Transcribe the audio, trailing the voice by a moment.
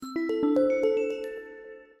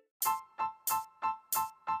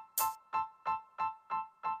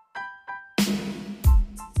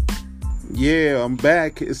Yeah, I'm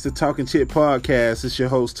back. It's the Talking Chit Podcast. It's your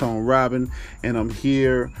host, Tone Robin, and I'm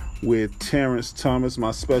here with Terrence Thomas, my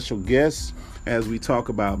special guest, as we talk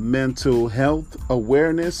about mental health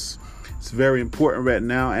awareness. It's very important right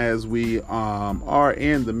now as we are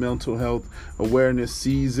in the mental health awareness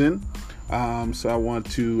season. So I want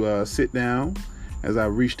to sit down as I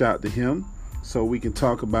reached out to him so we can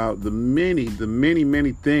talk about the many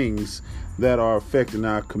things that are affecting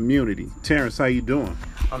our community. Terrence, how you doing?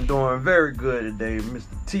 I'm doing very good today, Mr.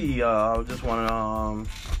 T. I just want to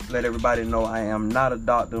let everybody know I am not a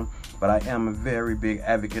doctor, but I am a very big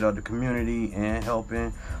advocate of the community and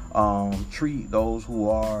helping treat those who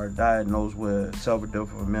are diagnosed with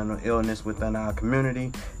self-defense or mental illness within our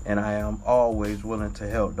community, and I am always willing to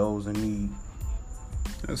help those in need.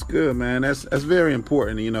 That's good, man. That's very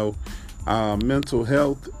important. You know, mental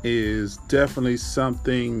health is definitely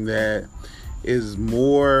something that is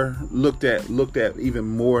more looked at even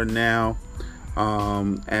more now,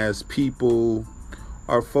 as people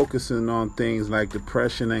are focusing on things like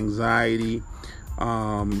depression, anxiety,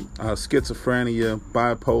 schizophrenia,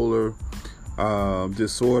 bipolar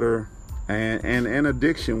disorder, and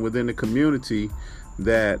addiction within the community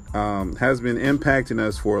that has been impacting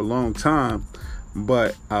us for a long time.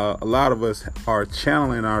 But a lot of us are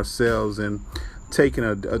channeling ourselves and taking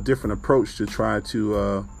a different approach to try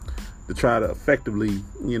to effectively,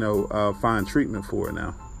 find treatment for it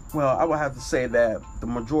now. Well, I would have to say that the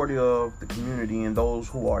majority of the community and those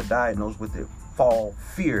who are diagnosed with it fall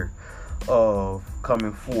fear of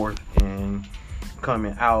coming forth and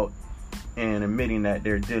coming out and admitting that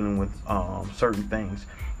they're dealing with certain things.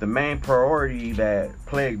 The main priority that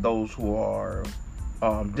plague those who are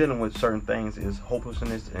dealing with certain things is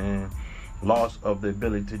hopelessness and loss of the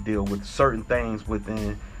ability to deal with certain things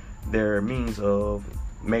within their means of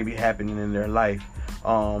maybe happening in their life.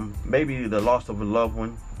 Maybe the loss of a loved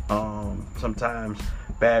one, sometimes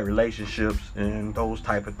bad relationships and those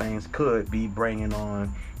type of things could be bringing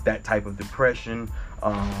on that type of depression,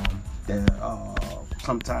 that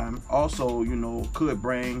sometimes also, could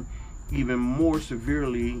bring even more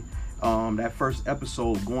severely that first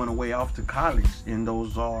episode going away off to college, and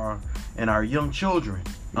those are in our young children,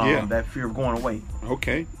 that fear of going away.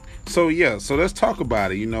 Okay. So let's talk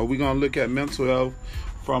about it. We're going to look at mental health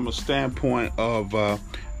from a standpoint of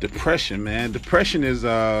depression, man. Depression is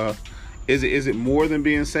it more than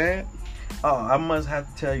being sad? I must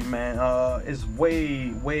have to tell you, man, it's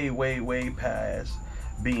way past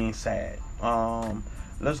being sad.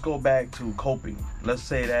 Let's go back to coping. Let's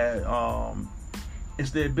say that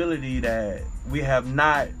it's the ability that we have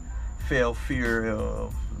not felt fear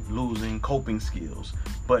of losing coping skills,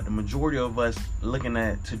 but the majority of us looking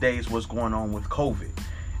at today's what's going on with COVID,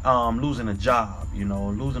 losing a job,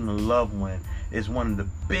 losing a loved one is one of the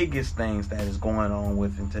biggest things that is going on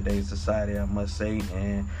within today's society, I must say,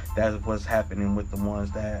 and that's what's happening with the ones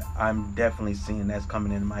that I'm definitely seeing that's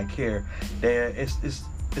coming into my care.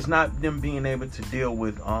 It's not them being able to deal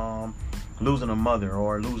with losing a mother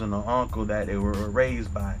or losing an uncle that they were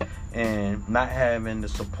raised by, and not having the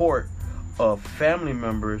support of family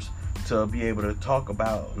members to be able to talk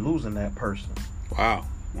about losing that person. Wow.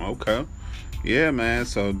 Okay. Yeah, man.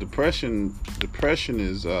 So depression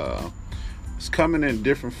is it's coming in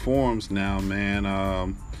different forms now, man.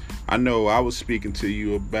 I know I was speaking to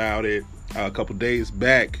you about it a couple days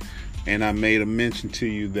back, and I made a mention to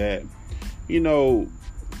you that a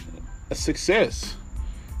success.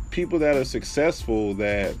 People that are successful,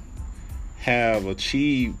 that have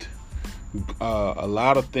achieved a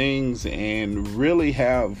lot of things and really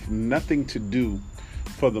have nothing to do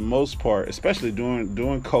for the most part, especially during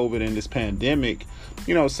COVID and this pandemic,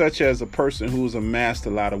 such as a person who's amassed a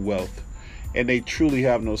lot of wealth and they truly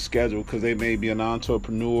have no schedule because they may be an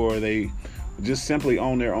entrepreneur, they just simply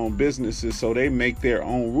own their own businesses, so they make their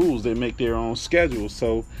own rules, they make their own schedule.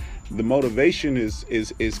 So the motivation is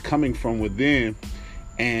coming from within.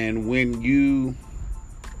 And when you've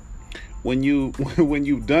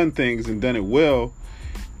done things and done it well,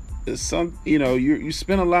 you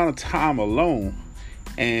spend a lot of time alone,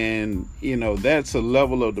 and that's a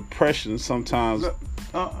level of depression sometimes.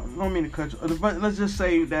 I don't mean to cut you, but let's just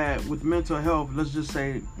say that with mental health, let's just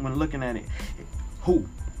say when looking at it,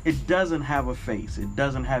 it doesn't have a face, it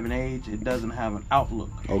doesn't have an age, it doesn't have an outlook.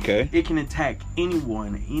 Okay. It can attack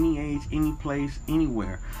anyone, any age, any place,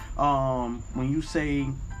 anywhere. When you say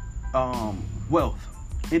wealth,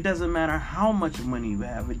 it doesn't matter how much money you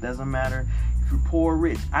have. It doesn't matter if you're poor or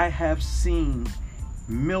rich. I have seen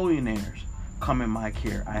millionaires come in my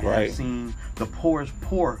care. I have seen the poorest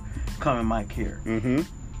poor come in my care. Mm-hmm.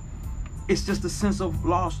 It's just a sense of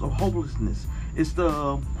loss, of hopelessness. It's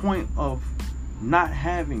the point of not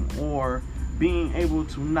having or being able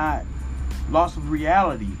to not loss of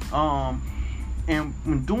reality. And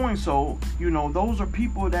when doing so, those are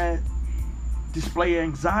people that display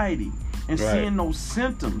anxiety, and Right. seeing those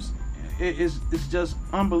symptoms is just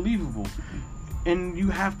unbelievable. And you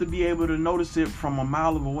have to be able to notice it from a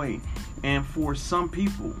mile away. And for some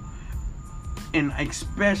people, and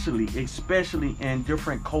especially in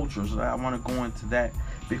different cultures, I want to go into that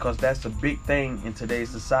because that's a big thing in today's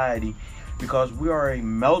society, because we are a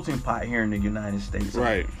melting pot here in the United States.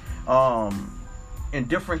 Right. In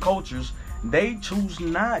different cultures, they choose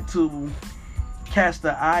not to cast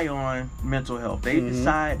an eye on mental health. They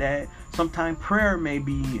decide that sometimes prayer may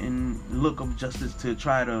be in look of justice to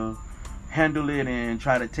try to handle it and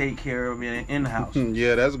try to take care of it in the house.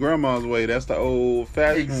 Yeah, that's grandma's way. That's the old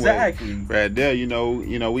fashioned Exactly. way. Right there,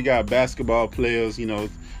 we got basketball players,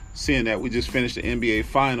 seeing that we just finished the NBA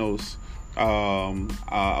finals.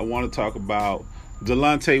 I want to talk about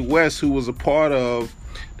Delonte West, who was a part of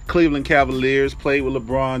the Cleveland Cavaliers, played with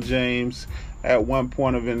LeBron James at one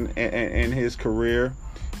point in his career.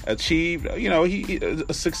 Achieved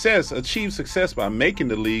success by making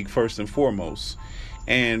the league first and foremost,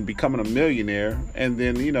 and becoming a millionaire. And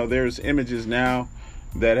then there's images now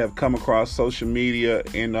that have come across social media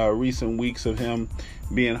in recent weeks of him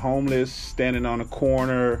being homeless, standing on a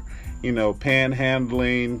corner,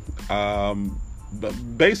 panhandling,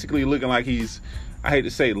 but basically looking like he's, I hate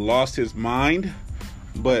to say, lost his mind,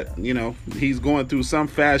 but he's going through some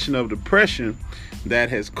fashion of depression that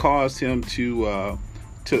has caused him to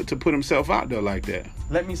put himself out there like that.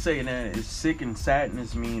 Let me say that it's sick and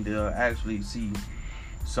sadness me to actually see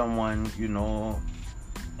someone,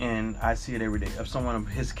 and I see it every day, of someone of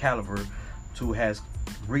his caliber to has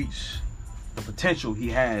reached the potential he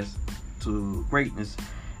has to greatness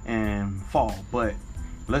and fall. But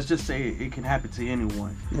let's just say it can happen to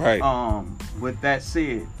anyone. Right. With that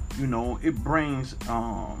said, it brings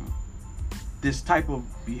this type of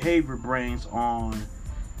behavior brings on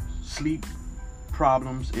sleep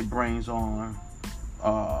problems. It brings on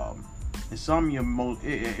insomnia.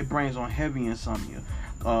 It brings on heavy insomnia,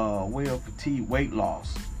 fatigue, weight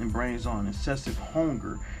loss. It brings on excessive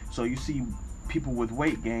hunger. So you see people with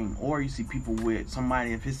weight gain, or you see people with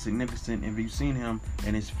somebody of his significance, if you've seen him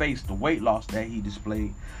in his face, the weight loss that he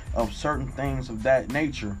displayed, of certain things of that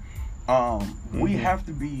nature. We have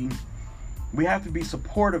to be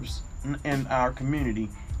supportive in our community,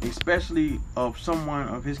 especially of someone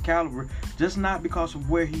of his caliber, just not because of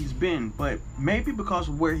where he's been, but maybe because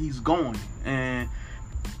of where he's going. And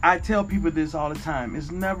I tell people this all the time: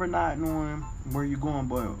 it's never not knowing where you're going,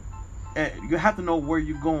 but you have to know where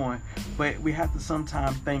you're going, but we have to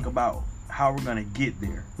sometimes think about how we're going to get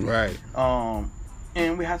there. Right.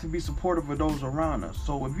 And we have to be supportive of those around us.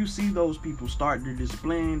 So if you see those people start to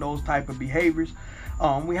displaying those type of behaviors,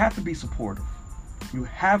 we have to be supportive. You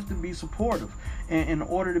have to be supportive. And in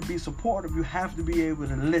order to be supportive, you have to be able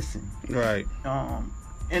to listen. Right.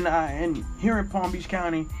 And here in Palm Beach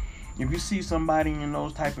County, if you see somebody in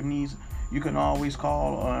those type of needs, you can always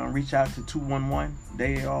call, reach out to 211.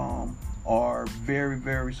 They are very,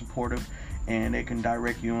 very supportive, and they can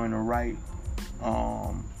direct you in the right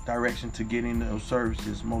direction to getting those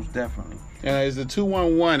services, most definitely. And is the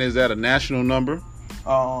 211, is that a national number?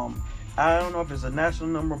 I don't know if it's a national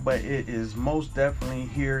number, but it is most definitely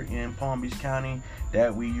here in Palm Beach County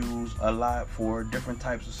that we use a lot for different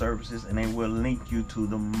types of services, and they will link you to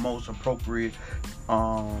the most appropriate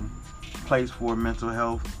place for mental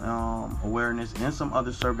health awareness and some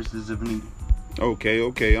other services if needed.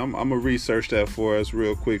 Okay. I'm gonna research that for us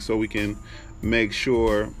real quick so we can make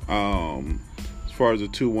sure, as far as the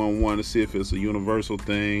 211, to see if it's a universal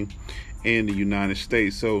thing in the United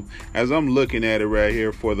States. So as I'm looking at it right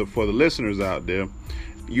here for the listeners out there,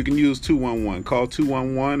 you can use 211. Call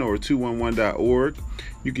 211 or 211.org.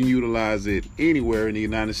 You can utilize it anywhere in the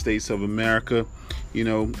United States of America,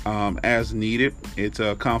 as needed. It's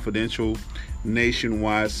a confidential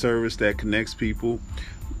nationwide service that connects people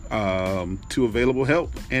to available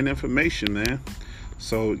help and information, man.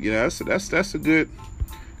 So that's a good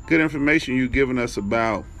information you've given us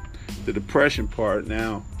about the depression part.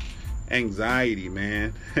 Now, anxiety,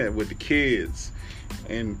 man, with the kids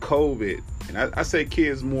and COVID. And I say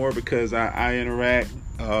kids more because I interact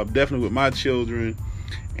definitely with my children,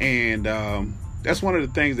 and that's one of the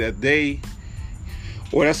things that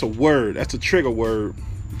that's a trigger word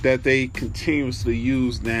that they continuously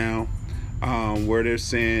use now, where they're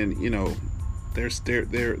saying,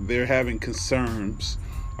 they're having concerns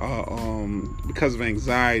because of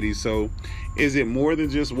anxiety. So is it more than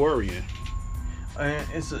just worrying? And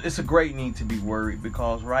it's a great need to be worried,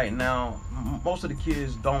 because right now most of the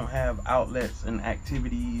kids don't have outlets and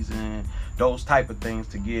activities and those type of things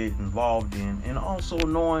to get involved in, and also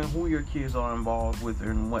knowing who your kids are involved with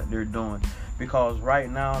and what they're doing. Because right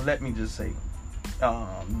now, let me just say, the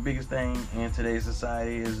biggest thing in today's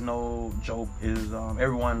society is no joke is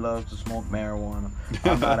everyone loves to smoke marijuana.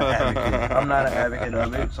 I'm not an advocate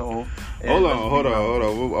of it. So hold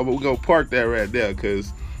on. We're gonna park that right there,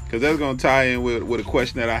 because that's gonna tie in with a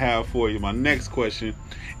question that I have for you. My next question,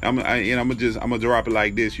 I'm gonna drop it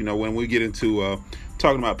like this. When we get into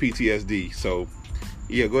talking about PTSD. So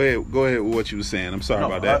yeah, go ahead with what you were saying. I'm sorry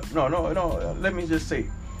about that. No. Let me just say,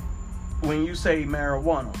 when you say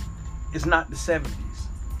marijuana, it's not the 70s.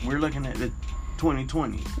 We're looking at the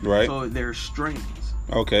 2020. Right. So there's strains.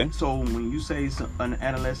 Okay. So when you say an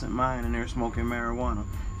adolescent mind and they're smoking marijuana,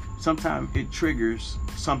 sometimes it triggers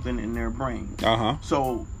something in their brain.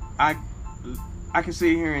 So I can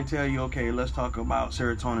sit here and tell you, okay, let's talk about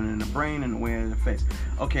serotonin in the brain and the way it affects.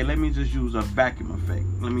 Okay, let me just use a vacuum effect.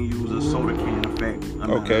 Let me use a soda can effect.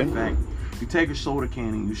 Okay. Effect. You take a soda can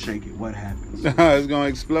and you shake it. What happens? It's gonna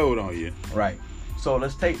explode on you. Right. So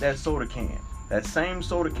let's take that soda can. That same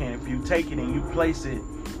soda can, if you take it and you place it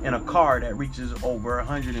in a car that reaches over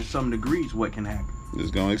 100 and some degrees, what can happen?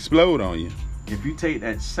 It's gonna explode on you. If you take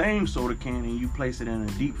that same soda can and you place it in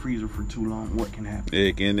a deep freezer for too long, what can happen?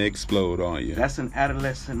 It can explode on you. That's an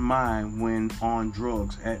adolescent mind when on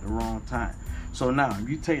drugs at the wrong time. So now, if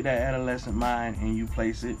you take that adolescent mind and you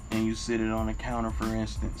place it and you sit it on a counter, for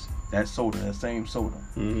instance, that same soda,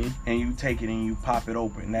 and you take it and you pop it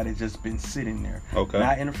open, that has just been sitting there,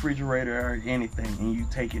 not in the refrigerator or anything, and you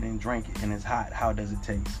take it and drink it and it's hot, how does it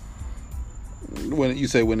taste? When you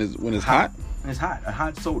say when it's hot? It's hot, a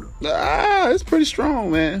hot soda. It's pretty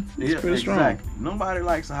strong, man. It's pretty strong. Exactly. Nobody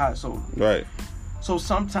likes a hot soda. Right. So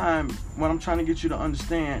sometimes, what I'm trying to get you to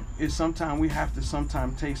understand is sometimes we have to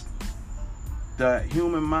taste the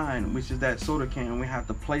human mind, which is that soda can, we have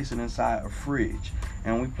to place it inside a fridge.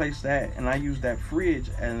 And we place that, and I use that fridge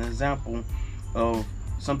as an example of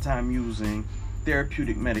sometimes using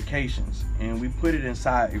therapeutic medications. And we put it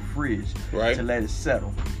inside a fridge to let it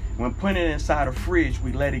settle. When putting it inside a fridge,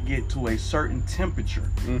 we let it get to a certain temperature.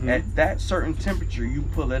 At that certain temperature, you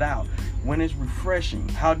pull it out. When it's refreshing,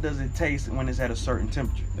 how does it taste when it's at a certain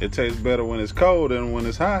temperature? It tastes better when it's cold than when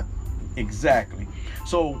it's hot. Exactly.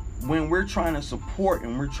 So when we're trying to support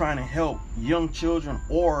and we're trying to help young children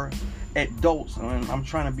or adults, and I'm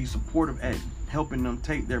trying to be supportive at helping them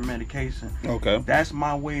take their medication. That's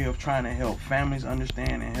my way of trying to help families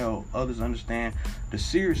understand and help others understand the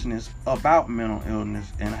seriousness about mental illness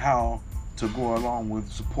and how to go along with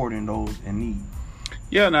supporting those in need.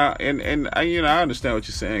 Yeah, now and I understand what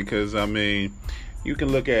you're saying, because I mean, you can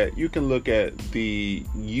look at the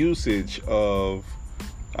usage of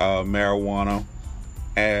marijuana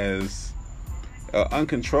as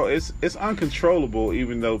it's uncontrollable,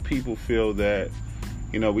 even though people feel that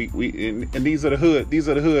and these are the hood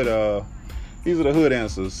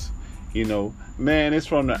answers. Man, it's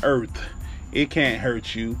from the earth, it can't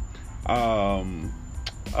hurt you,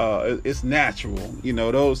 it's natural,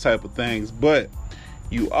 those type of things. But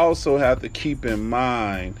you also have to keep in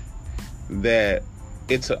mind that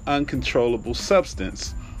it's an uncontrollable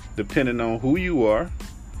substance, depending on who you are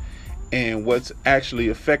and what's actually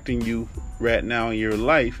affecting you right now in your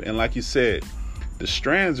life. And like you said, the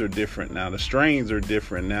strands are different now. The strains are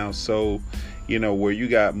different now. So, where you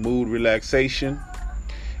got mood relaxation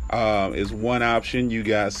is one option. You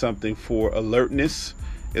got something for alertness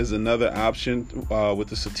is another option with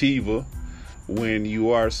the sativa when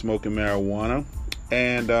you are smoking marijuana.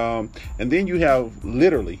 And then you have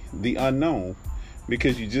literally the unknown,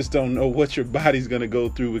 because you just don't know what your body's going to go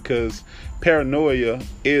through, because paranoia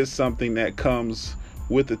is something that comes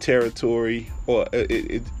with the territory, or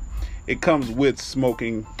it comes with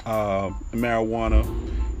smoking marijuana.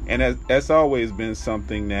 And that's always been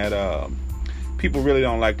something that people really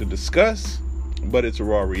don't like to discuss, but it's a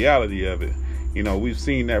raw reality of it. We've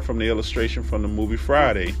seen that from the illustration from the movie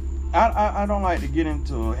Friday. I don't like to get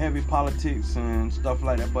into heavy politics and stuff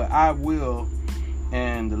like that, but I will.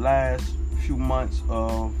 In the last few months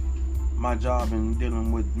of my job in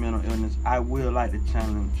dealing with mental illness, I will like to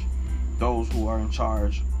challenge those who are in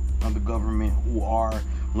charge of the government, who are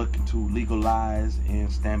looking to legalize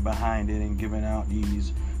and stand behind it and giving out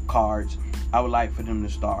these cards. I would like for them to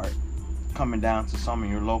start coming down to some of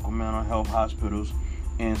your local mental health hospitals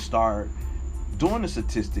and start doing the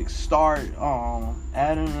statistics, start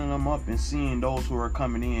adding them up and seeing those who are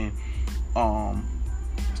coming in,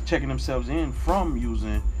 checking themselves in from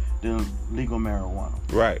using the legal marijuana.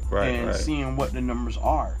 Right. And seeing what the numbers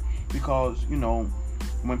are. because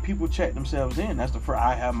when people check themselves in, that's the first.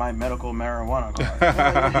 I have my medical marijuana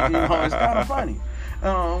card. It's kind of funny.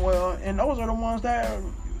 And those are the ones that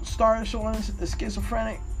started showing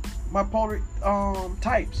schizophrenic, bipolar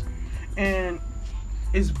types, and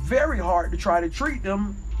it's very hard to try to treat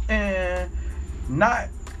them and not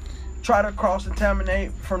try to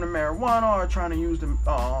cross-contaminate from the marijuana or trying to use the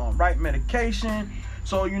right medication.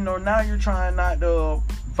 So now you're trying not to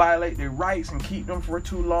violate their rights and keep them for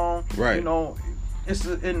too long. Right. It's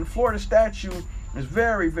in Florida statute. It's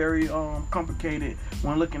very, very complicated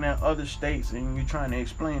when looking at other states and you're trying to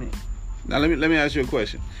explain it. Now let me ask you a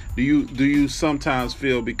question. Do you sometimes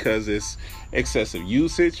feel because it's excessive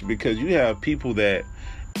usage? Because you have people that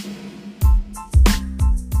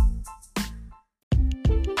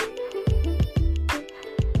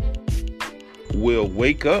will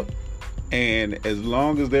wake up, and as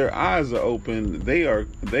long as their eyes are open, they are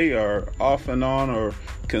off and on or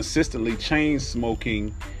consistently chain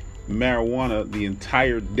smoking marijuana the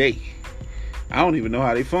entire day. I don't even know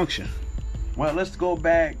how they function. Well, let's go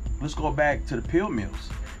back to the pill mills.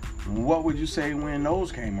 What would you say when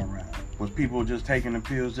those came around? Was people just taking the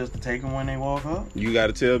pills just to take them when they woke up? You got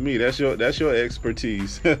to tell me. That's your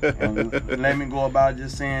expertise. And let me go about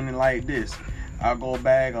just saying it like this. I'll go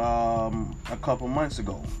back a couple months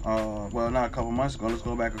ago. Not a couple months ago. Let's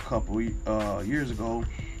go back a couple years ago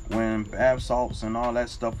when bath salts and all that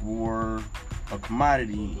stuff were a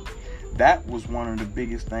commodity. That was one of the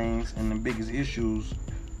biggest things and the biggest issues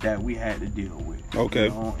that we had to deal with. Okay.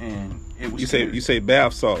 And it was you say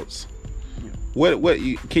bath salts. Yeah. What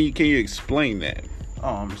can you explain that?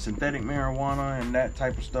 Synthetic marijuana and that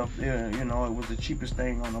type of stuff. It was the cheapest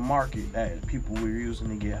thing on the market that people were using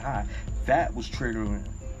to get high. That was triggering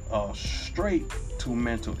straight to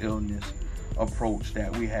mental illness approach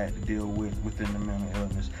that we had to deal with within the mental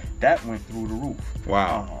illness. That went through the roof.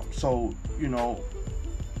 Wow. So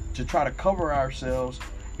to try to cover ourselves,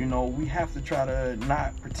 we have to try to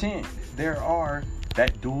not pretend. There are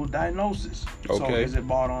that dual diagnosis. Okay. So is it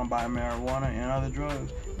brought on by marijuana and other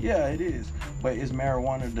drugs? Yeah, it is. But is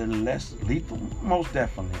marijuana the less lethal? Most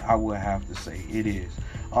definitely, I would have to say it is.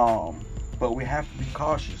 But we have to be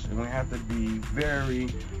cautious and we have to be very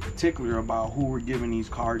particular about who we're giving these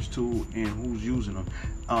cards to and who's using them.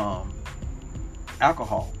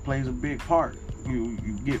 Alcohol plays a big part. You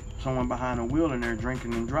get someone behind a wheel and they're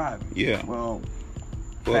drinking and driving. Yeah. Well,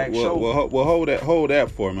 hold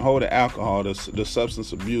that for me. Hold the alcohol, the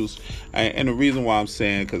substance abuse, and the reason why I'm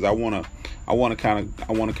saying, because I want to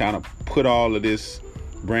kind of put all of this,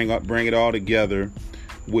 bring it all together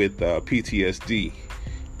with PTSD.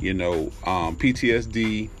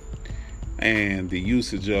 PTSD and the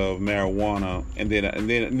usage of marijuana, and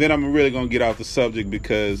then I'm really gonna get off the subject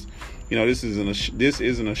because this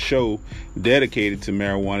isn't a show dedicated to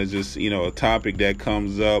marijuana. It's just a topic that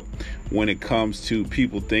comes up when it comes to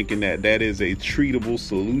people thinking that is a treatable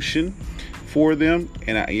solution for them,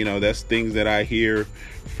 and that's things that I hear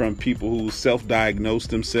from people who self-diagnose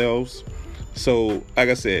themselves. So, like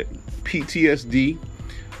I said, PTSD.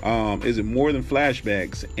 Is it more than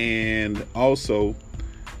flashbacks? And also,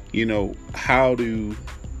 how do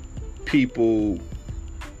people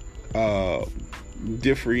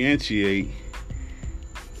differentiate?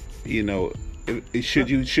 Should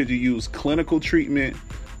you use clinical treatment,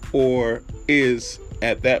 or is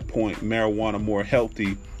at that point marijuana more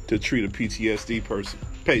healthy to treat a PTSD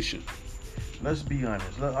patient? Let's be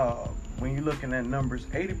honest. When you're looking at numbers,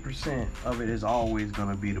 80% of it is always going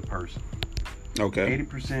to be the person. Okay.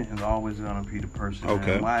 80% is always going to be the person.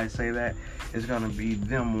 Okay. And why I say that is going to be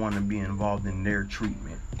them wanting to be involved in their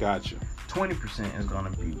treatment. Gotcha. 20% is going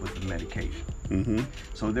to be with the medication. Mm-hmm.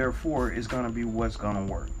 So therefore, it's going to be what's going to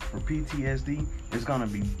work. For PTSD, it's going to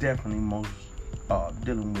be definitely most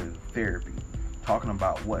dealing with therapy, talking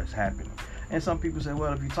about what's happening. And some people say,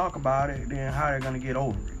 well, if you talk about it, then how are they going to get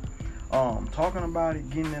over it? Talking about it,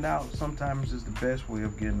 getting it out, sometimes is the best way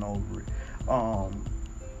of getting over it.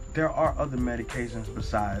 There are other medications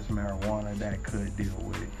besides marijuana that could deal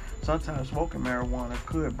with it. Sometimes smoking marijuana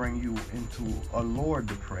could bring you into a lower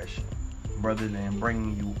depression rather than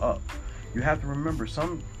bringing you up. You have to remember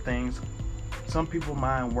some people's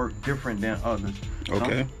mind work different than others.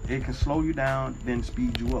 Okay. It can slow you down, then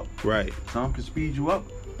speed you up. Right. Some can speed you up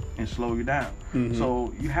and slow you down. Mm-hmm.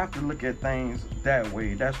 So you have to look at things that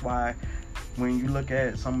way. That's why when you look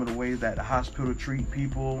at some of the ways that the hospital treat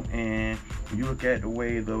people, and you look at the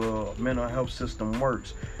way the mental health system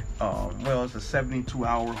works, well, it's a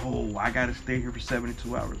 72-hour hold. I got to stay here for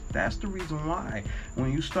 72 hours. That's the reason why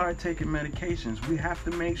when you start taking medications, we have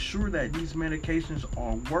to make sure that these medications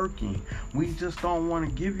are working. We just don't want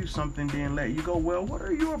to give you something, then let you go, well, what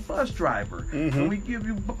are you, a bus driver? And we give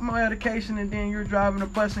you medication and then you're driving a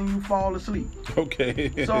bus and you fall asleep.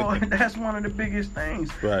 Okay. So that's one of the biggest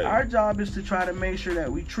things. Right. Our job is to try to make sure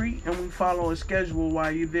that we treat and we follow a schedule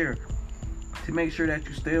while you're there, to make sure that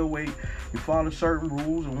you stay awake, you follow certain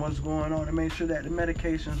rules and what's going on, to make sure that the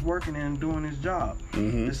medication is working and doing its job.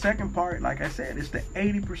 The second part, like I said, is the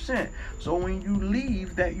 80%. So when you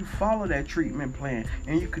leave, that you follow that treatment plan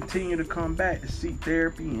and you continue to come back to seek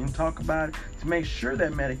therapy and talk about it to make sure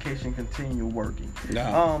that medication continue working.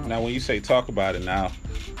 Now, when you say talk about it, now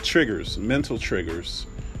triggers, mental triggers,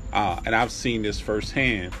 and I've seen this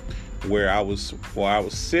firsthand, where I was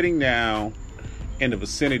sitting down in the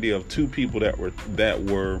vicinity of two people that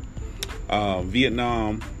were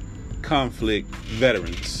Vietnam conflict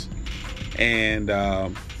veterans,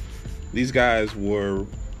 and these guys were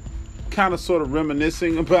kind of sort of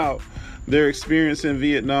reminiscing about their experience in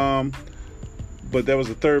Vietnam, but there was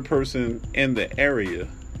a third person in the area,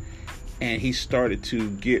 and he started to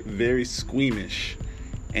get very squeamish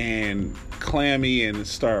and clammy and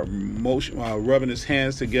start rubbing his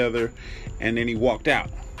hands together, and then he walked out.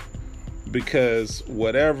 Because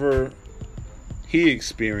whatever he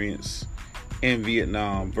experienced in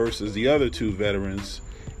Vietnam versus the other two veterans,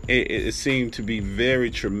 it seemed to be very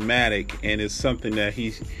traumatic, and it's something that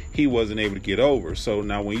he wasn't able to get over. So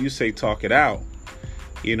now when you say talk it out,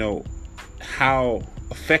 how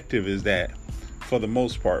effective is that for the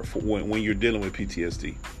most part for when you're dealing with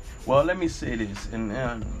PTSD? Well, let me say this, and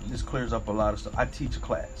this clears up a lot of stuff. I teach a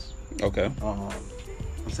class. Okay.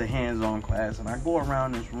 It's a hands-on class, and I go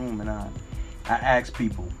around this room and I ask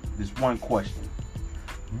people this one question: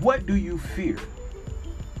 what do you fear?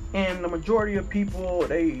 And the majority of people,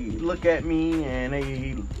 they look at me and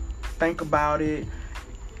they think about it,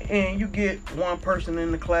 and you get one person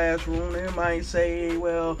in the classroom, they might say,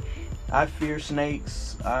 well, I fear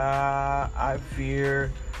snakes, I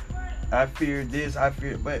fear this,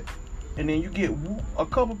 and then you get a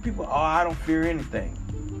couple people, I don't fear anything.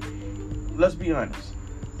 Let's be honest.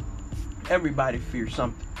 Everybody fears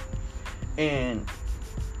something. And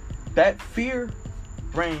that fear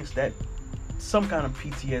brings that some kind of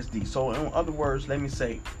PTSD. So in other words, let me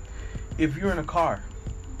say, if you're in a car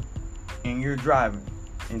and you're driving,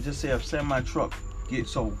 and just say a semi truck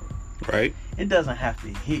gets over, right? It doesn't have to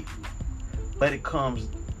hit you, but it comes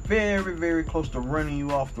very, very close to running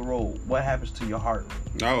you off the road. What happens to your heart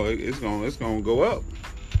rate? No, it's gonna go up.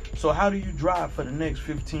 So how do you drive for the next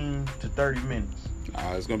 15 to 30 minutes?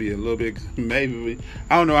 It's gonna be a little bit, maybe.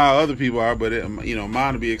 I don't know how other people are, but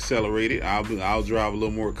mine will be accelerated. I'll drive a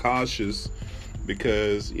little more cautious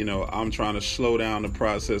because I'm trying to slow down the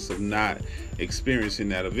process of not experiencing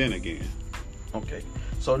that event again. Okay,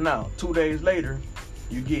 so now 2 days later,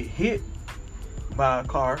 you get hit by a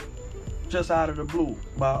car just out of the blue,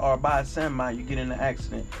 by a semi. You get in an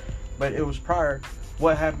accident, but it was prior.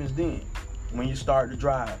 What happens then when you start to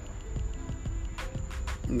drive?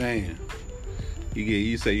 Man.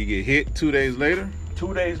 You say you get hit 2 days later?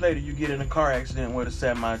 2 days later, you get in a car accident with a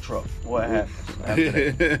semi truck. What happens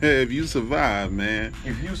after that? If you survive, man.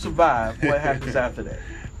 If you survive, what happens after that?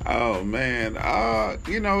 Oh, man.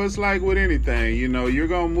 It's like with anything. You're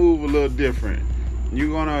going to move a little different.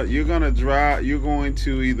 You're gonna drive. You're going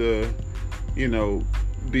to either,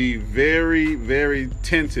 be very, very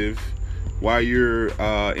attentive while you're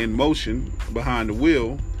in motion behind the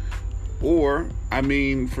wheel. Or,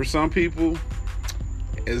 for some people,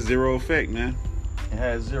 it's zero effect, man. It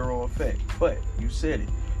has zero effect. But you said it.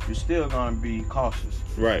 You're still going to be cautious.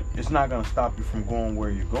 Right. It's not going to stop you from going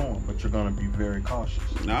where you're going, but you're going to be very cautious.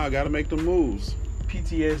 Now I got to make the moves.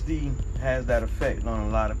 PTSD has that effect on a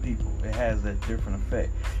lot of people. It has that different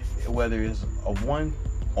effect. Whether it's a 1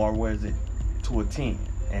 or whether it's to a 10,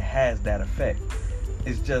 it has that effect.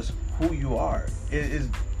 It's just who you are. It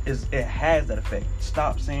has that effect.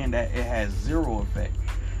 Stop saying that it has zero effect.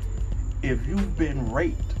 If you've been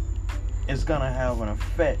raped, it's gonna have an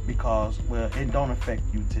effect because, well, it don't affect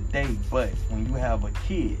you today, but when you have a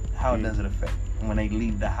kid, how does it affect when they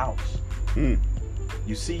leave the house?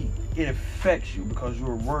 You see, it affects you because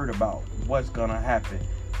you're worried about what's gonna happen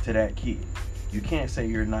to that kid. You can't say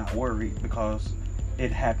you're not worried because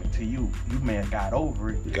it happened to you. You may have got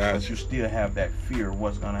over it, but you still have that fear of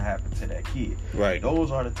what's gonna happen to that kid. Right.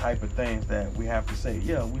 Those are the type of things that we have to say,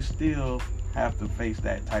 yeah, we still have to face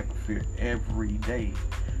that type of fear every day.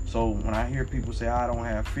 So when I hear people say I don't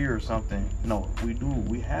have fear or something, no, we do.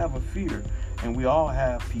 We have a fear, and we all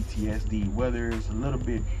have PTSD, whether it's a little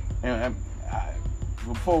bit. And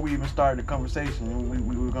before we even started the conversation,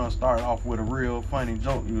 we were gonna start off with a real funny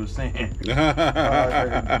joke you were saying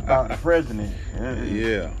about the president.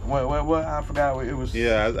 Yeah. What I forgot it was.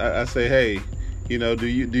 Yeah, I say, hey, do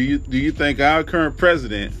you think our current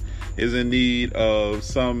president is in need of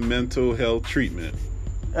some mental health treatment?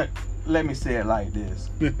 Let me say it like this: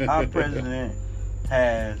 our president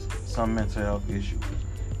has some mental health issues.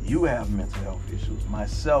 You have mental health issues.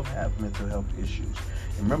 Myself have mental health issues.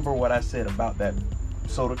 Remember what I said about that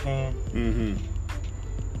soda can? Mm-hmm.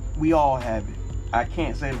 We all have it. I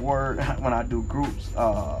can't say the word when I do groups.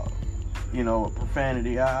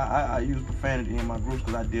 Profanity. I use profanity in my groups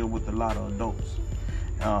because I deal with a lot of adults.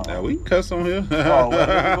 Now we can cuss on here. Well, let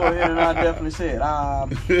me go ahead and I definitely say it.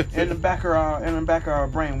 In the back of our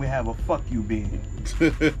brain, we have a "fuck you" bin.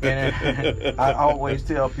 And I always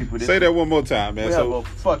tell people this. Say that one more time, man. We have a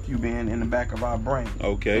 "fuck you" bin in the back of our brain.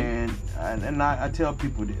 Okay. And I tell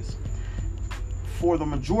people this. For the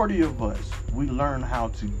majority of us, we learn how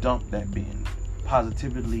to dump that bin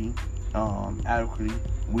positively, adequately.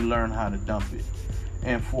 We learn how to dump it.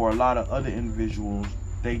 And for a lot of other individuals,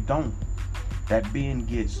 they don't. That bin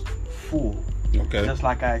gets full. Okay. Just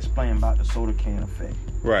like I explained about the soda can effect.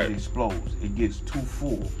 Right. It explodes. It gets too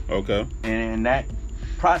full. Okay. And in that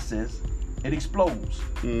process, it explodes.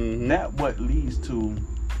 Mm-hmm. That what leads to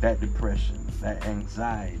that depression, that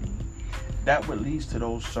anxiety. That what leads to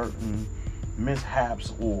those certain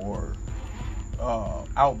mishaps or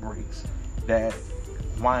outbreaks that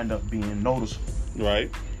wind up being noticeable. Right.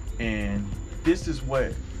 And this is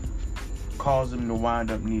what caused them to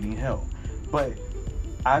wind up needing help. But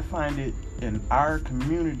I find it in our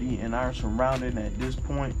community, in our surrounding at this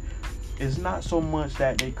point, it's not so much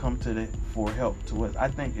that they come for help to us. I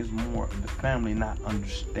think it's more of the family not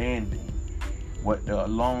understanding what the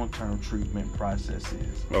long-term treatment process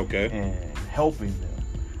is. Okay. And helping them.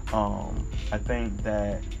 I think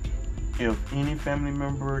that if any family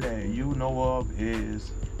member that you know of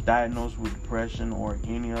is diagnosed with depression or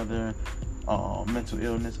any other mental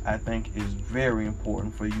illness, I think is very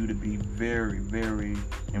important for you to be very, very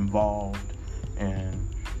involved and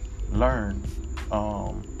learn.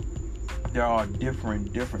 There are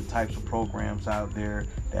different types of programs out there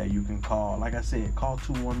that you can call. Like I said, call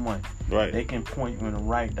 211. Right. They can point you in the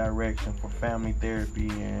right direction for family therapy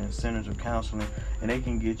and centers of counseling, and they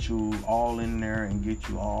can get you all in there and get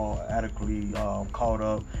you all adequately caught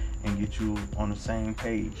up and get you on the same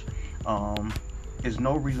page. There's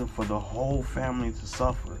no reason for the whole family to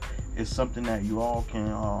suffer. It's something that you all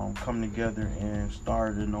can come together and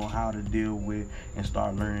start to know how to deal with and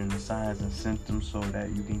start learning the signs and symptoms so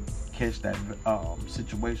that you can catch that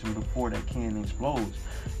situation before that can explode.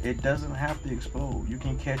 It doesn't have to explode. You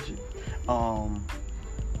can catch it.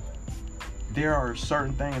 There are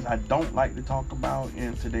certain things I don't like to talk about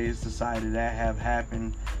in today's society that have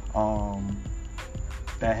happened,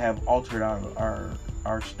 that have altered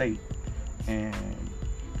our state and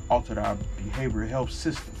altered our behavioral health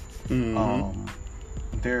system. Mm-hmm.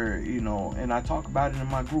 And I talk about it in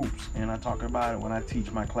my groups, and I talk about it when I teach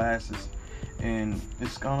my classes, and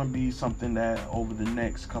it's gonna be something that over the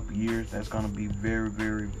next couple of years that's gonna be very,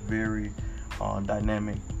 very, very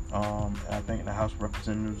dynamic. I think the House of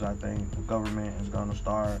Representatives, I think the government is gonna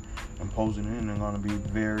start imposing it, and they're gonna be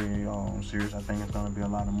very serious. I think it's gonna be a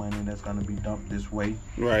lot of money that's gonna be dumped this way.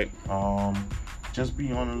 Right. Just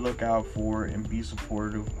be on the lookout for it and be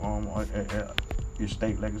supportive your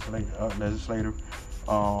state legislative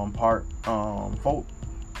part. Vote.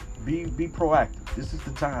 Be proactive. This is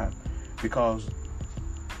the time because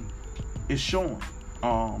it's showing.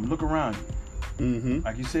 Look around you. Mm-hmm.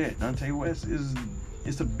 Like you said, Dante West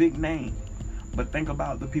it's a big name, but think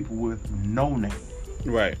about the people with no name.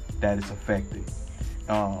 Right. That is affected.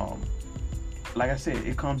 Like I said,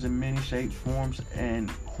 it comes in many shapes, forms,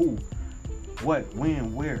 and who. What,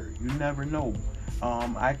 when, where, you never know.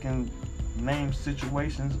 I can name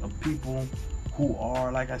situations of people who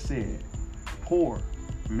are, like I said, poor,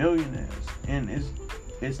 millionaires, and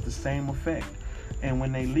it's the same effect. And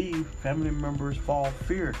when they leave, family members fall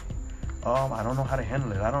fear. I don't know how to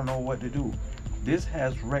handle it. I don't know what to do. This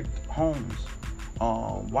has wrecked homes.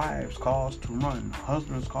 Wives caused to run,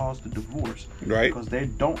 husbands caused to divorce, right? Because they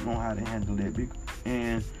don't know how to handle it.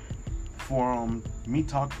 And for me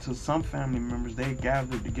talking to some family members, they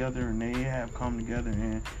gathered together and they have come together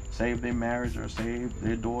and saved their marriage or saved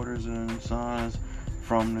their daughters and sons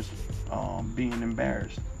from this being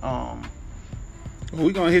embarrassed.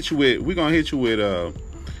 We're gonna hit you with we're gonna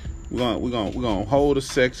hold a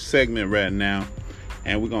segment right now,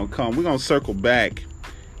 and we're gonna circle back,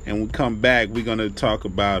 and when we come back, we're gonna talk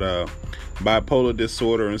about bipolar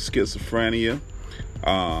disorder and schizophrenia,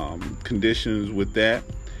 conditions with that.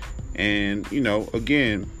 And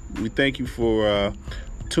again, we thank you for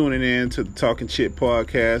tuning in to the Talking Chit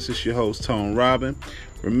podcast. It's your host, Tone Robin.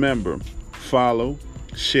 Remember, follow,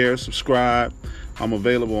 share, subscribe. I'm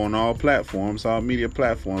available on all platforms, all media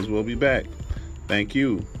platforms. We'll be back. Thank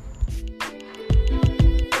you.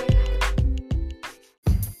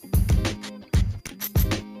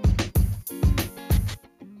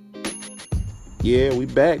 Yeah, we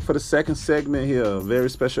back for the second segment here. A very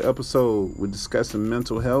special episode. We're discussing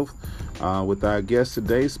mental health with our guest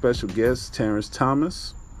today, special guest Terrence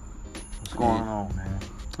Thomas. What's going on, man?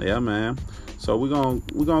 Yeah, man. So we're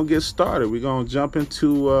gonna get started. We're gonna jump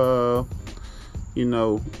into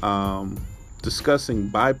discussing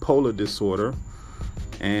bipolar disorder.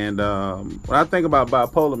 And when I think about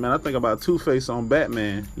bipolar, man, I think about Two-Face on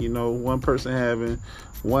Batman. One person having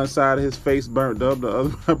one side of his face burnt up, the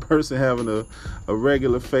other person having a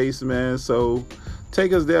regular face, man. So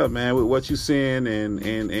take us there, man, with what you're seeing and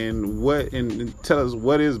tell us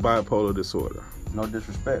what is bipolar disorder. No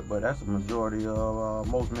disrespect, but that's the majority of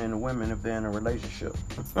most men and women if they're in a relationship.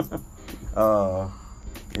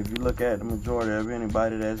 If you look at the majority of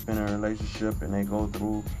anybody that's been in a relationship and they go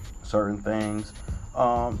through certain things,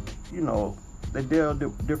 they deal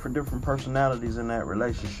different personalities in that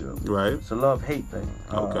relationship. Right. It's a love-hate thing.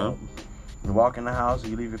 Okay. You walk in the house,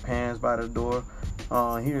 you leave your pants by the door.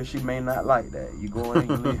 He or she may not like that. You go in,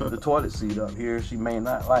 you leave the toilet seat up. He or she may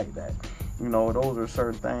not like that. Those are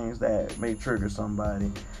certain things that may trigger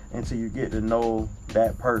somebody until you get to know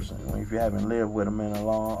that person. If you haven't lived with them in a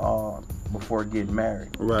long before getting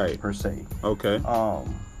married, right? Per se. Okay.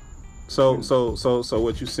 So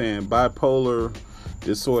what you saying? Bipolar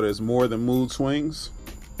disorder is more than mood swings?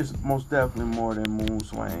 It's most definitely more than mood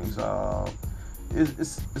swings.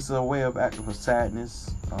 It's a way of acting for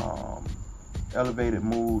sadness, elevated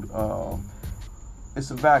mood. It's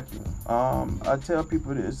a vacuum. I tell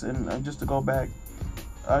people this, and just to go back,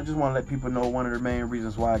 I just want to let people know one of the main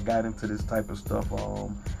reasons why I got into this type of stuff.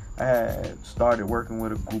 I had started working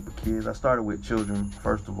with a group of kids. I started with children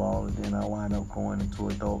first of all, and then I wound up going into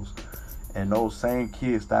adults. And those same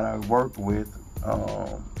kids that I worked with,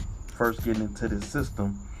 first getting into the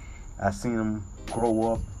system, I seen them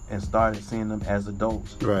grow up and started seeing them as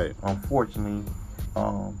adults. Right. Unfortunately,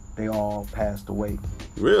 they all passed away.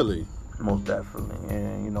 Really? Most definitely.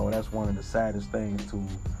 And that's one of the saddest things to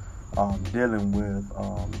dealing with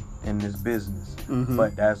in this business. Mm-hmm.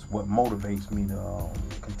 But that's what motivates me to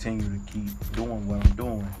continue to keep doing what I'm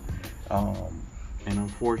doing. And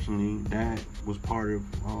unfortunately, that was part of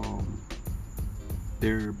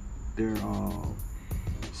their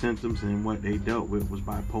symptoms, and what they dealt with was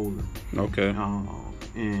bipolar. Okay.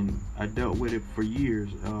 And I dealt with it for years,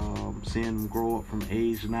 seeing them grow up from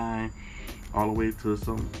age 9 all the way to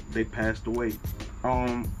they passed away.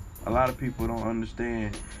 A lot of people don't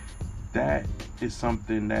understand that is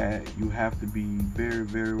something that you have to be very,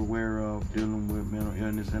 very aware of dealing with mental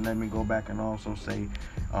illness. And let me go back and also say,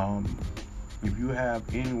 if you have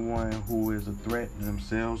anyone who is a threat to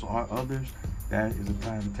themselves or others, that is a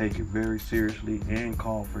time to take it very seriously and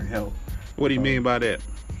call for help. What do you mean by that?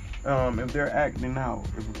 If they're acting out,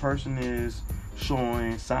 if a person is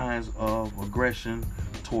showing signs of aggression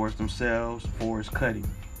towards themselves, for cutting,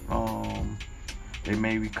 they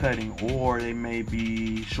may be cutting, or they may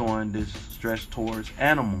be showing distress towards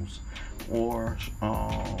animals or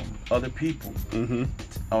other people, mm-hmm.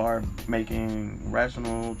 or making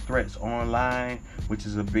rational threats online, which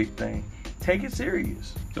is a big thing. Take it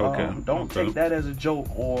serious. Okay. Don't take that as a joke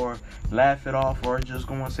or laugh it off or just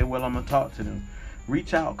go and say, well, I'm going to talk to them.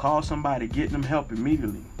 Reach out, call somebody, get them help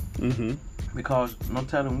immediately. Mm-hmm. Because no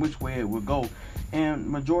telling which way it will go. And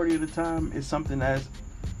majority of the time, it's something that's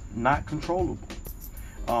not controllable.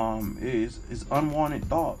 It's unwanted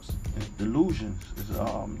thoughts. It's delusions. It's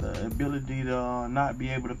the ability to not be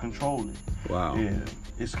able to control it. Wow. Yeah.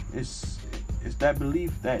 It's that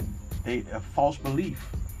belief that a false belief.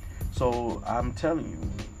 So I'm telling you,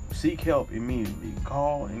 seek help immediately.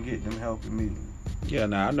 Call and get them help immediately. Yeah,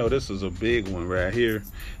 now I know this is a big one right here.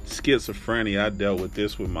 Schizophrenia. I dealt with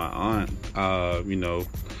this with my aunt.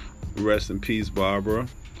 Rest in peace, Barbara.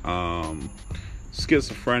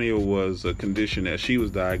 Schizophrenia was a condition that she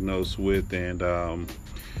was diagnosed with, and it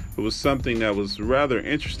was something that was rather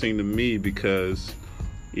interesting to me because,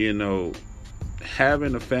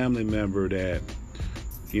 having a family member that,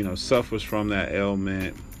 suffers from that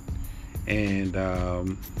ailment and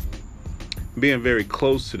being very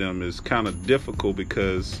close to them is kind of difficult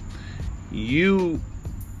because you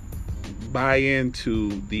buy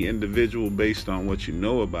into the individual based on what you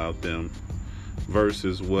know about them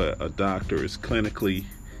versus what a doctor is clinically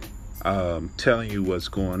telling you what's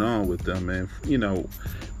going on with them. And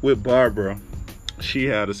with Barbara, she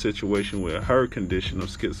had a situation with her condition of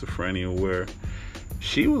schizophrenia where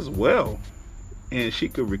she was well and she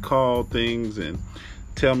could recall things and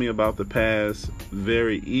tell me about the past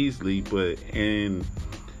very easily, but in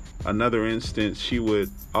another instance she would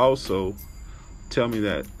also tell me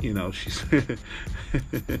that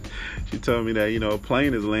she told me that a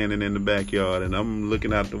plane is landing in the backyard and I'm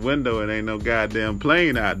looking out the window and ain't no goddamn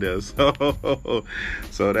plane out there. So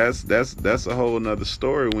that's a whole nother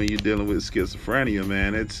story when you're dealing with schizophrenia,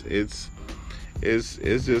 man. It's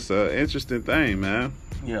just an interesting thing, man.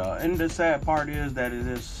 Yeah, and the sad part is that it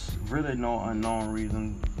is really no unknown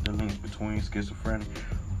reason, the link between schizophrenia.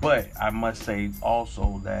 But I must say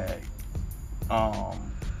also that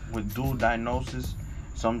with dual diagnosis,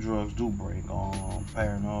 some drugs do bring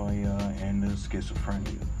paranoia and the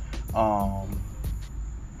schizophrenia.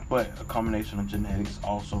 But a combination of genetics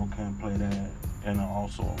also can play that and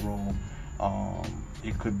also a role.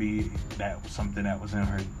 It could be that was something that was in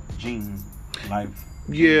her gene life.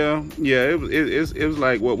 Yeah. It was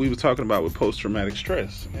like what we were talking about with post-traumatic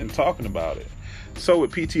stress and talking about it. So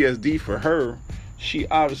with PTSD for her, she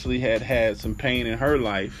obviously had some pain in her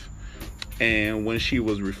life, and when she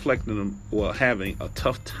was reflecting, having a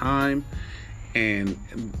tough time, and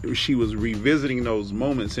she was revisiting those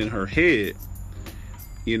moments in her head,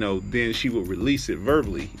 then she would release it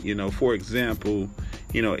verbally. For example,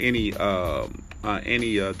 any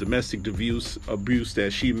domestic abuse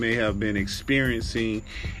that she may have been experiencing,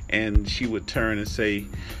 and she would turn and say,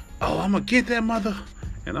 "Oh, I'm gonna get that mother,"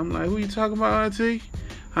 and I'm like, "Who you talking about, Auntie?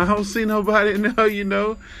 I don't see nobody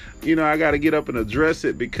know, I got to get up and address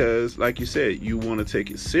it because, like you said, you want to take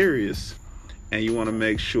it serious and you want to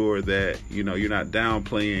make sure that, you're not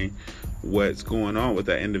downplaying what's going on with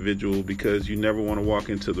that individual, because you never want to walk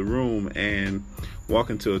into the room and walk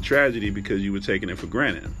into a tragedy because you were taking it for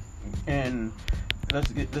granted. And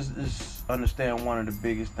let's understand one of the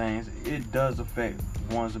biggest things. It does affect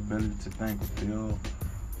one's ability to think or feel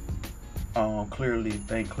clearly,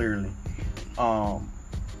 think clearly.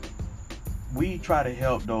 We try to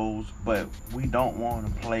help those, but we don't want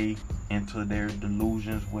to play into their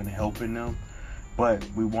delusions when helping them. But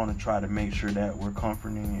we want to try to make sure that we're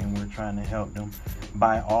comforting and we're trying to help them.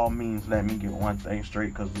 By all means, let me get one thing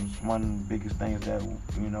straight, because it's one of the biggest things that,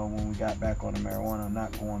 when we got back on the marijuana, I'm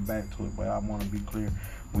not going back to it, but I want to be clear.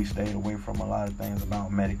 We stayed away from a lot of things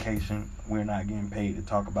about medication. We're not getting paid to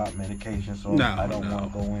talk about medication, so I don't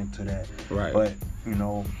want to go into that. Right. But,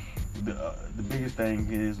 the biggest thing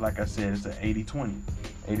is, like I said, it's an 80-20.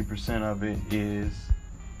 80% of it is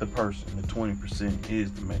the person. The 20%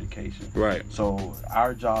 is the medication. Right. So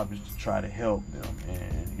our job is to try to help them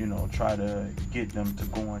and, try to get them to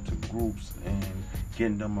go into groups and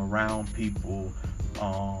getting them around people,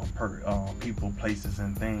 people, places,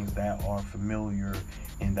 and things that are familiar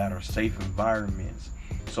and that are safe environments.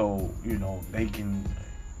 So, they can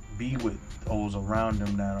be with those around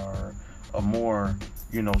them that are more,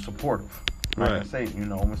 supportive. Like right. I say,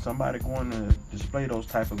 when somebody going to display those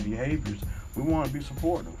type of behaviors, we want to be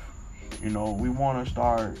supportive. We want to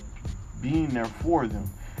start being there for them.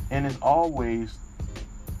 And it's always,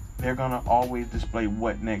 they're going to always display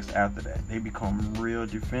what next after that. They become real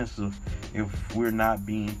defensive if we're not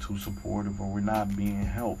being too supportive or we're not being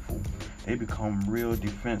helpful. They become real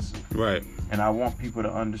defensive. Right. And I want people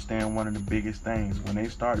to understand one of the biggest things. When they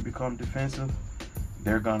start to become defensive,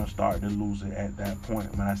 they're going to start to lose it at that point.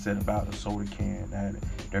 When I said about the soda can, that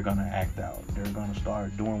they're going to act out. They're going to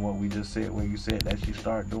start doing what we just said, where you said that she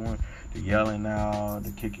start doing, the yelling out, the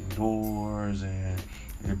kicking doors, and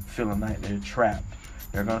they're feeling like they're trapped.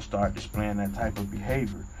 They're going to start displaying that type of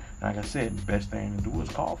behavior. Like I said, the best thing to do is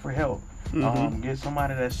call for help. Mm-hmm. Get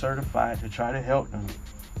somebody that's certified to try to help them.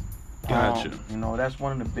 Gotcha. That's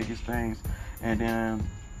one of the biggest things. And then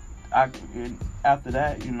after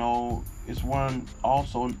that, it's one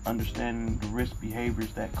also understanding the risk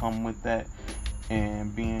behaviors that come with that,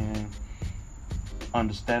 and being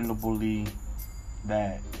understandably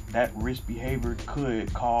that risk behavior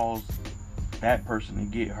could cause that person to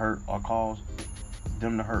get hurt or cause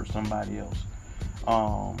them to hurt somebody else.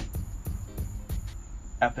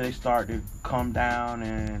 After they start to come down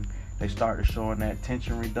and they start to showing that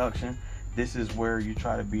tension reduction, this is where you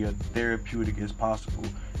try to be as therapeutic as possible.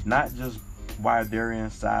 Not just while they're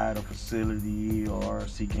inside a facility or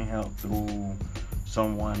seeking help through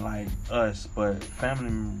someone like us, but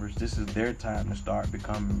family members, this is their time to start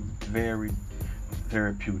becoming very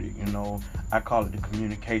therapeutic. I call it the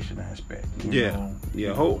communication aspect.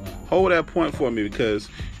 Hold that point for me, because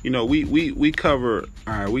we cover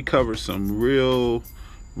some real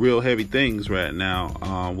heavy things right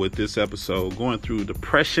now with this episode, going through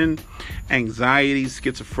depression, anxiety,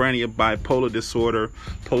 schizophrenia, bipolar disorder,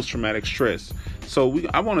 post-traumatic stress. So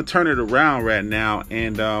I want to turn it around right now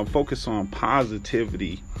and focus on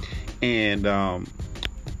positivity and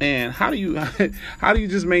how do you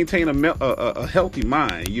just maintain a healthy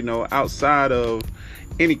mind, outside of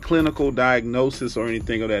any clinical diagnosis or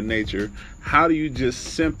anything of that nature. How do you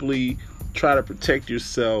just simply try to protect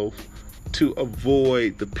yourself to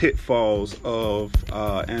avoid the pitfalls of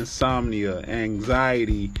insomnia,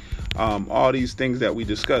 anxiety, all these things that we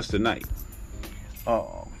discussed tonight?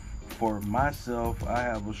 For myself, I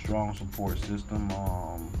have a strong support system.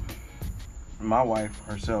 My wife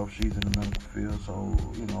herself, she's in the medical field, so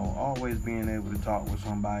always being able to talk with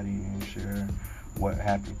somebody and share what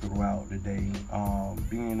happened throughout the day.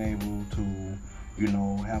 Being able to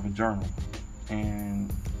have a journal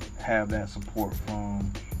and have that support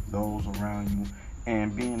from those around you,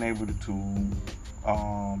 and being able to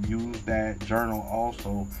use that journal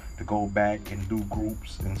also to go back and do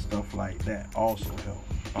groups and stuff like that also help.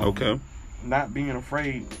 Okay. Not being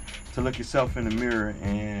afraid to look yourself in the mirror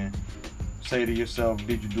and say to yourself,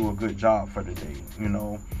 did you do a good job for the day?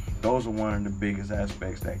 Those are one of the biggest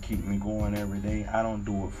aspects that keep me going every day. I don't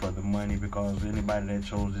do it for the money, because anybody that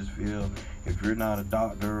chose this field, if you're not a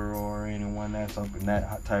doctor or anyone that's up in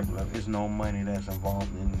that type of level, it's no money that's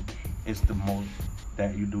involved in it. It's the most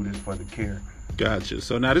that you do this for the care. Gotcha.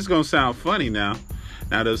 So now this is going to sound funny now.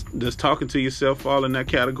 Now does talking to yourself fall in that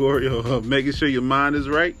category of making sure your mind is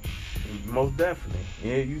right? Most definitely.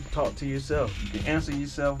 Yeah, you talk to yourself. You can answer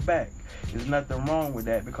yourself back. There's nothing wrong with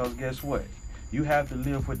that, because guess what? You have to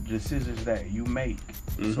live with the decisions that you make.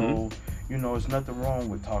 Mm-hmm. So, it's nothing wrong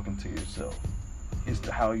with talking to yourself. It's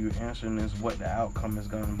how you're answering is what the outcome is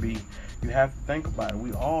going to be. You have to think about it.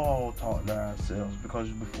 We all talk to ourselves, because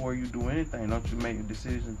before you do anything, don't you make a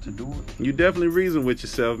decision to do it? You definitely reason with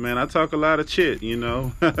yourself, man. I talk a lot of shit,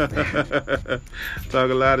 Talk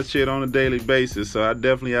a lot of shit on a daily basis, so I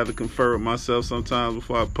definitely have to confer with myself sometimes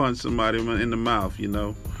before I punch somebody in the mouth,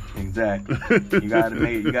 Exactly. You gotta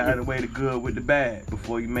weigh the good with the bad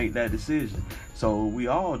before you make that decision. So we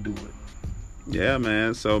all do it. Yeah,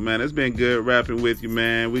 man. So, man, it's been good rapping with you,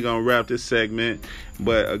 man. We're going to wrap this segment.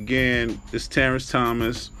 But, again, it's Terrence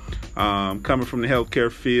Thomas coming from the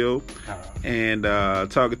healthcare field and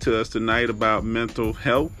talking to us tonight about mental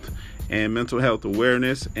health and mental health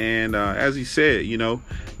awareness. And as he said,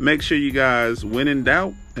 make sure you guys, when in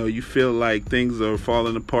doubt, or you feel like things are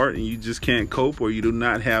falling apart and you just can't cope, or you do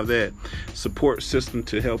not have that support system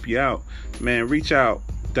to help you out, man, reach out.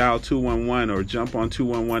 Dial 211 or jump on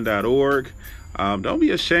 211.org. Don't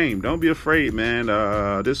be ashamed. Don't be afraid, man.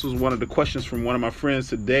 This was one of the questions from one of my friends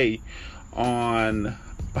today on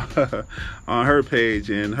on her page,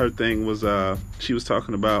 and her thing was she was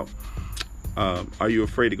talking about are you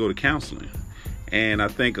afraid to go to counseling? And I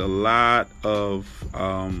think a lot of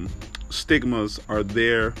stigmas are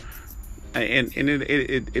there. And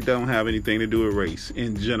it don't have anything to do with race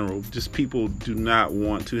in general. Just people do not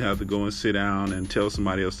want to have to go and sit down and tell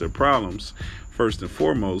somebody else their problems first and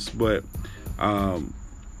foremost. But I'm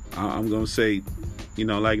gonna say,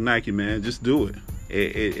 like Nike, man, just do it.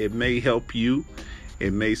 It may help you,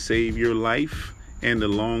 it may save your life in the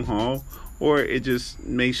long haul, or it just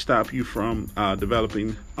may stop you from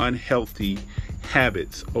developing unhealthy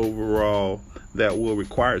habits overall that will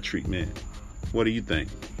require treatment. What do you think?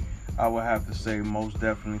 I would have to say most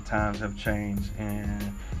definitely times have changed,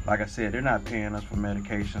 and like I said, they're not paying us for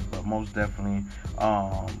medications, but most definitely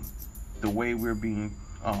the way we're being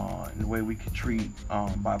the way we can treat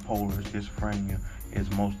bipolar, schizophrenia is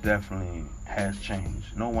most definitely has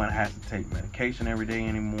changed. No one has to take medication every day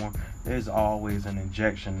anymore. There's always an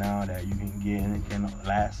injection now that you can get, and it can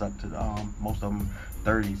last up to most of them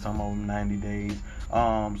 30, some of them 90 days.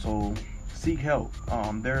 So seek help.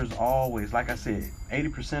 There's always, like I said,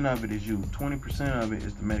 80% of it is you, 20% of it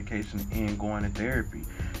is the medication and going to therapy.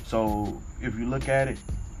 So if you look at it,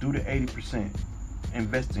 do the 80%,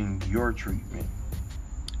 invest in your treatment.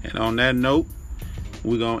 And on that note,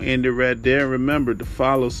 we're going to end it right there. Remember to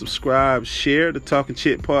follow, subscribe, share the Talking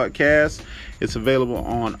Chit podcast. It's available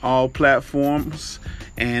on all platforms.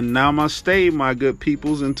 And namaste, my good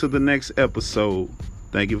peoples, until the next episode.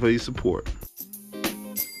 Thank you for your support.